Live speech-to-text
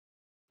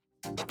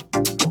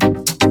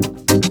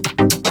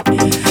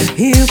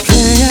You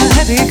play a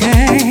heavy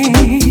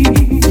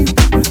game,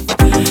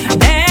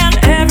 and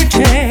every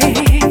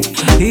day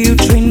you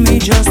treat me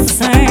just the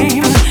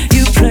same.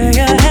 You play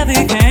a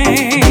heavy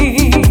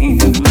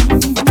game.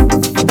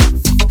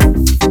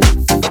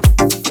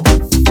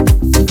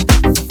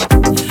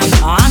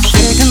 I'm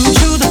shaken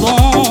to the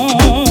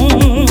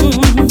bone,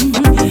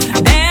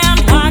 and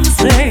like a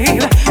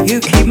slave, you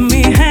keep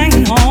me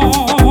hanging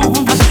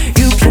on.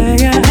 You play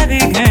a heavy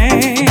game.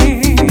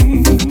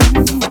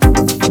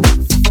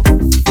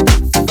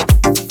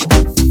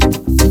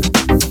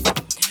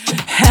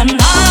 And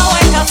I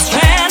wake up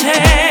stranded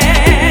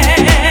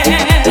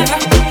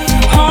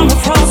on the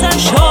frozen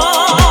shore.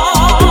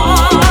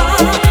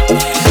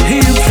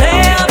 You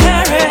play a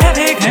very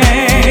heavy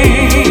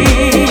game.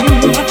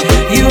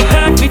 You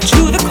hurt me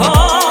to the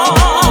core.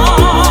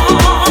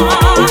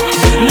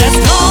 There's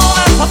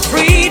nowhere for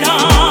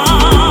freedom.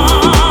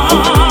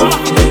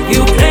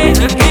 You play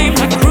the game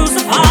that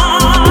crucifies.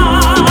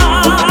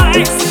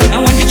 And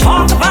when you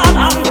talk about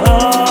our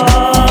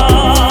love,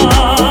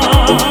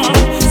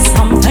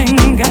 something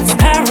gets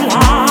paralyzed.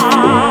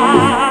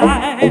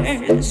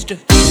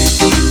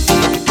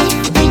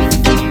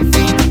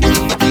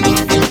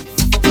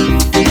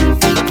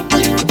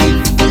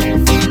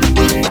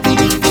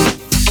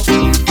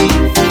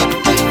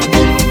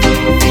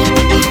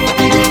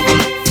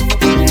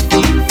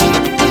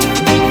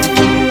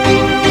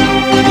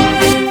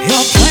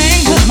 You're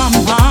playing with my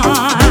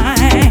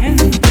mind,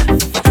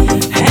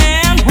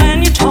 and when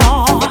you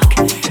talk,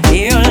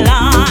 you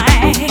lie.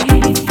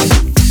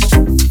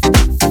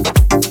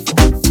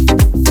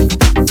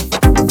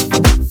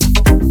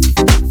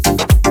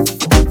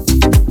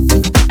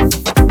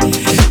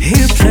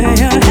 You play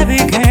a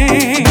heavy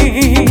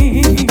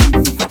game,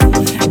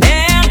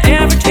 and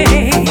every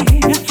day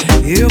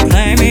you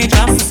play me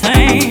just the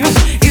same.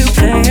 You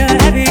play a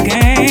heavy game.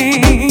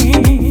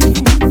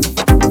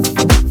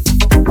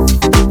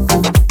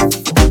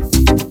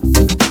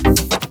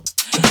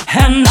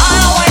 And I